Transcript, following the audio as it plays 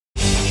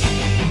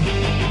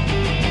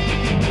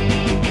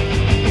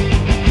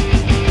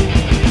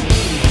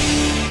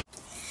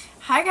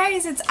Hi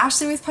guys, it's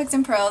Ashley with Pugs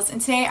and Pearls,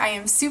 and today I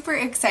am super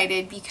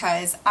excited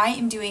because I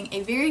am doing a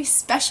very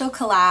special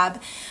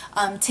collab.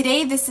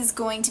 Today this is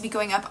going to be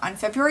going up on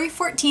February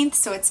 14th,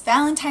 so it's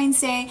Valentine's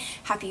Day.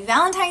 Happy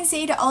Valentine's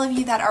Day to all of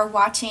you that are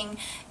watching.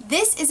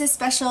 This is a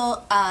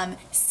special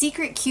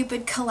Secret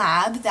Cupid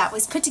collab that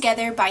was put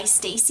together by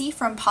Stacy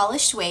from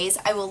Polished Ways.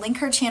 I will link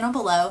her channel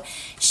below.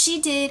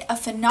 She did a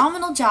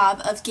phenomenal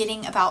job of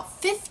getting about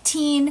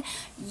 15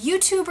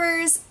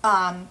 YouTubers,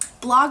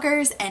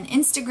 bloggers, and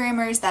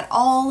Instagrammers that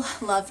all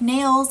love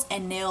nails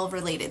and nail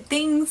related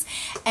things,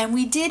 and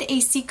we did a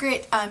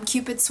secret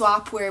Cupid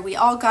swap where we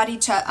all got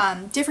each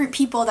different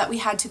people that we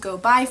had to go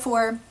buy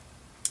for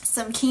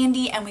some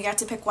candy, and we got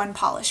to pick one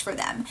polish for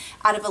them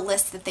out of a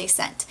list that they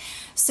sent.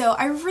 So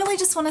I really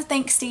just want to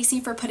thank Stacy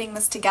for putting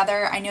this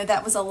together. I know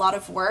that was a lot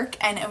of work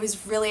and I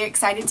was really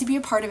excited to be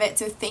a part of it,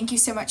 so thank you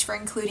so much for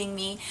including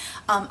me.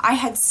 I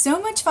had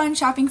so much fun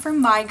shopping for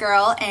my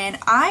girl, and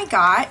I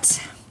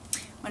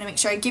want to make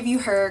sure I give you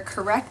her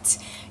correct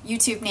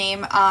YouTube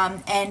name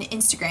and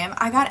Instagram.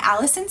 I got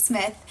Alison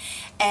Smith,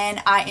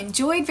 and I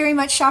enjoyed very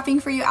much shopping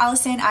for you,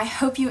 Alison. I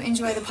hope you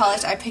enjoy the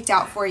polish I picked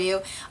out for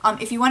you.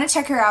 If you want to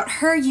check her out,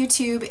 her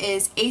YouTube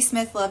is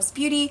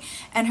ASmithLovesBeauty,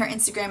 and her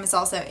Instagram is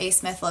also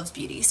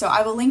ASmithLovesBeauty. So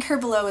I will link her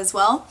below as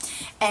well,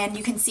 and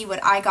you can see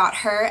what I got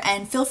her.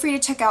 And feel free to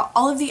check out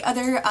all of the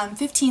other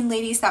 15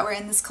 ladies that were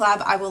in this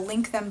collab. I will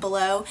link them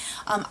below.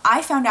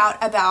 I found out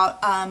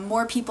about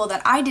more people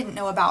that I didn't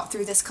know about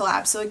through this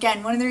collab. So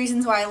again, one of the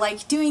reasons why I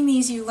like doing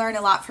these, you learn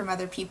a lot from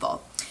other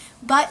people.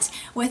 But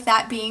with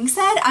that being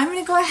said, I'm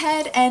going to go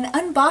ahead and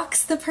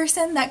unbox the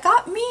person that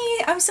got me.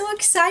 I'm so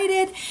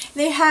excited.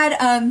 They had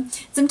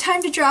some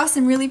time to draw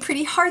some really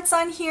pretty hearts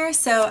on here,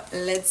 so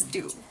let's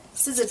do.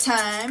 This is a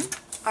time.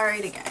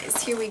 Alrighty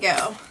guys, here we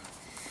go.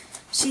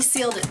 She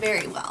sealed it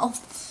very well.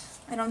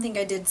 I don't think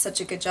I did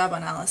such a good job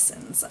on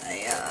Alison's.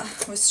 I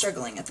was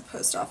struggling at the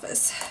post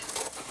office.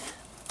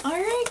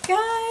 Alright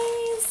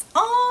guys.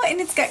 Oh, and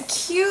it's got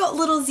cute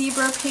little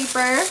zebra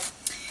paper.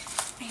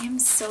 I am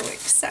so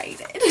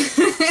excited.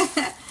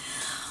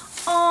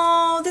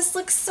 Oh, this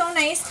looks so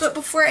nice, but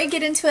before I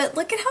get into it,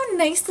 look at how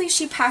nicely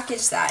she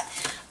packaged that.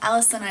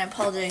 Allison, I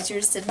apologize,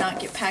 yours did not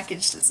get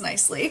packaged as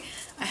nicely.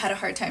 I had a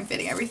hard time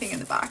fitting everything in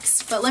the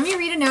box. But let me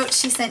read a note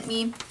she sent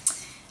me.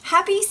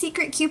 Happy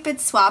Secret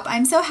Cupid swap.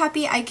 I'm so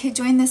happy I could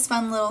join this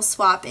fun little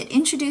swap. It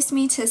introduced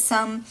me to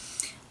some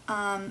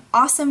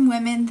awesome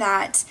women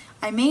that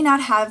I may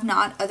not have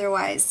not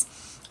otherwise.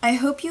 I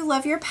hope you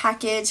love your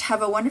package.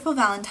 Have a wonderful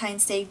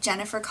Valentine's Day.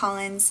 Jennifer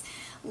Collins,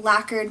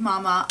 Lacquered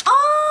Mama.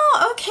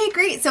 Oh, okay,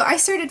 great. So I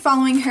started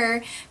following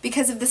her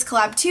because of this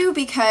collab too,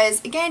 because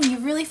again, you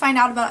really find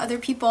out about other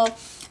people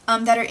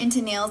that are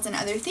into nails and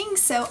other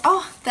things. So,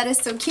 oh, that is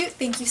so cute.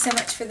 Thank you so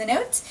much for the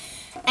note.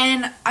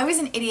 And I was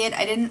an idiot.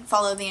 I didn't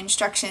follow the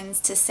instructions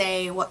to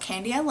say what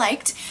candy I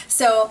liked.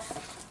 So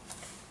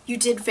you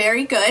did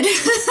very good.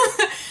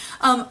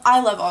 I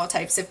love all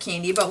types of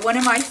candy, but one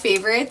of my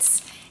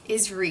favorites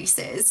is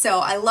Reese's. So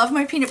I love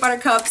my peanut butter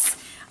cups.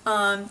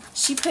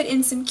 She put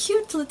in some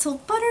cute little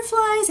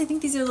butterflies. I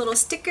think these are little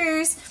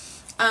stickers.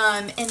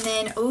 And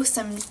then, oh,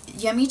 some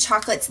yummy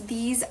chocolates.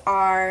 These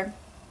are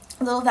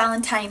little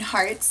Valentine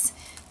hearts.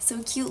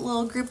 So cute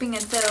little grouping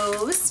of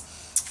those.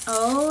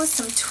 Oh,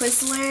 some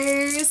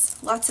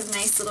Twizzlers. Lots of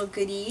nice little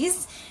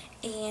goodies.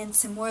 And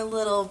some more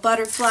little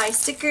butterfly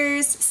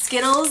stickers.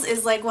 Skittles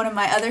is like one of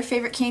my other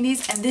favorite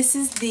candies. And this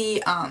is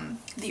the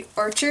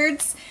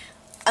Orchards.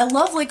 I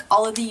love like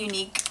all of the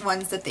unique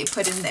ones that they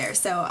put in there,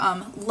 so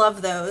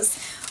love those.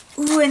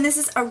 Ooh, and this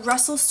is a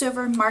Russell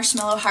Stover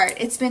marshmallow heart.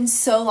 It's been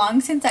so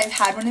long since I've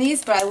had one of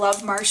these, but I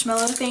love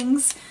marshmallow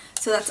things,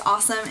 so that's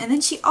awesome. And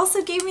then she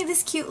also gave me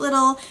this cute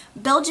little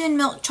Belgian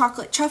milk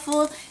chocolate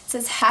truffle. It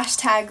says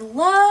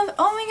 #love.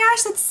 Oh my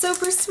gosh, that's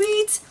super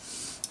sweet.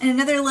 And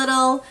another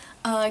little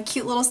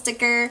cute little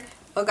sticker.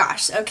 Oh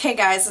gosh, okay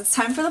guys, it's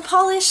time for the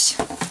polish.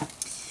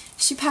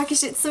 She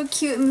packaged it so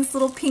cute in this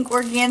little pink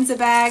organza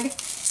bag.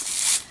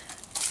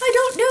 I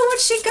don't know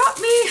what she got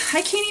me.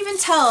 I can't even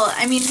tell.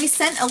 I mean, we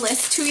sent a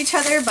list to each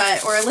other,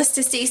 or a list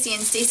to Stacy,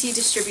 and Stacy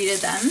distributed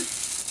them.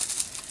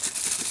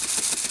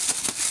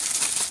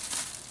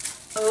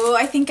 Oh,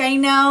 I think I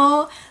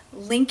know.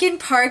 Lincoln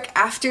Park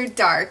After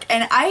Dark.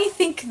 And I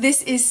think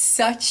this is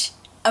such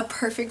a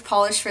perfect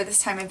polish for this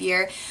time of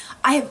year.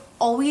 I have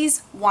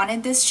always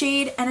wanted this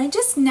shade, and I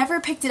just never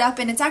picked it up,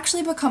 and it's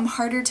actually become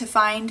harder to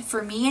find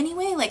for me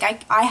anyway. Like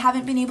I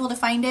haven't been able to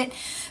find it.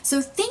 So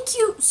thank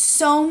you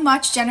so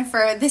much,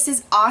 Jennifer. This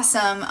is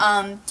awesome.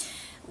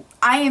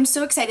 I am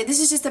so excited. This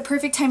is just the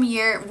perfect time of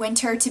year,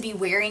 winter, to be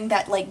wearing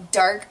that like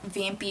dark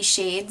vampy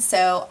shade.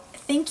 So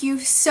thank you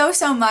so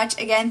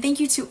much. Again, thank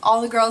you to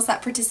all the girls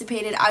that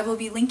participated. I will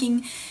be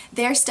linking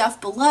their stuff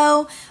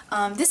below.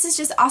 This is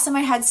just awesome.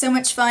 I had so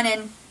much fun,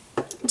 and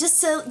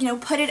just to, you know,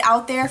 put it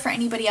out there for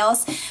anybody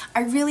else,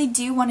 I really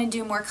do want to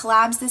do more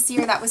collabs this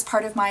year. That was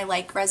part of my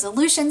like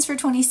resolutions for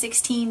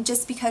 2016,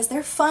 just because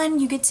they're fun.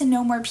 You get to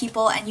know more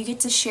people and you get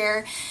to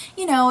share,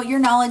 you know, your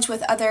knowledge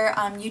with other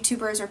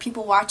YouTubers or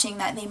people watching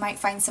that they might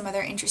find some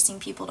other interesting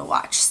people to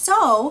watch.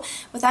 So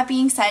with that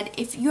being said,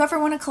 if you ever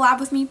want to collab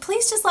with me,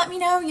 please just let me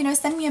know, you know,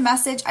 send me a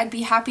message. I'd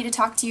be happy to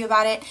talk to you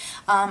about it.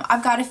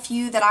 I've got a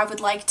few that I would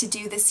like to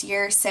do this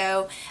year.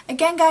 So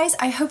again, guys,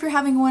 I hope you're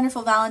having a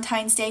wonderful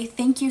Valentine's Day.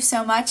 Thank you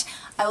so much.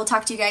 I will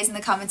talk to you guys in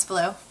the comments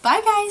below.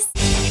 Bye,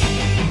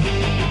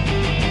 guys!